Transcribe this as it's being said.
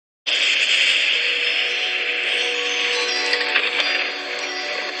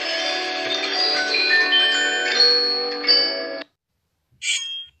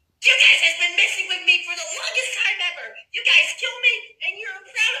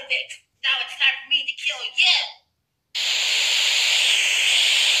it. Now it's time for me to kill you.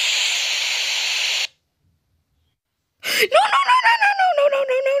 No.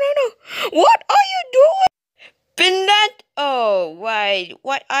 What are you doing? Peanut? Oh, wait.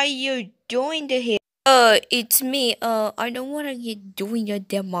 What are you doing to him? It's me. I don't know what are you doing your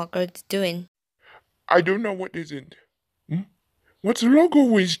Denmarkers doing. I don't know what is it. What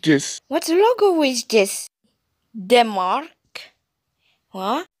logo is this? What logo is this? Denmark?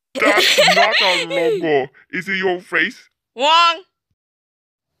 What? That's not a logo. Is it your face? Wrong.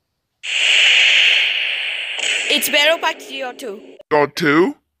 It's Battle Pack 02. Your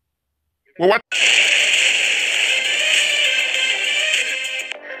two? Well, what?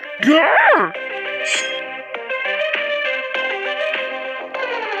 Grr!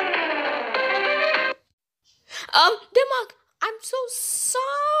 Denmark, I'm so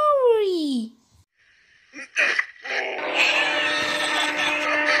sorry.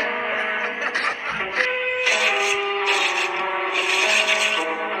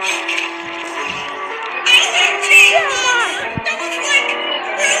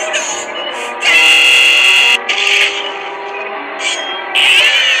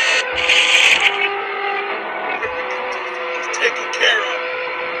 Taken care of.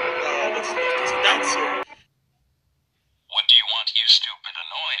 Let's announce it. What do you want, you stupid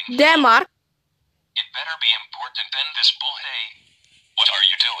annoying? Denmark. It better be important than this bull. Hey, what are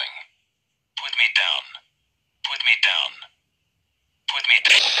you doing? Put me down. Put me down. Put me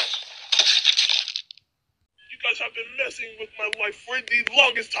down. You guys have been messing with my life for the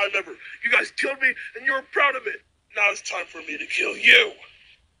longest time ever. You guys killed me, and you're proud of it. Now it's time for me to kill you.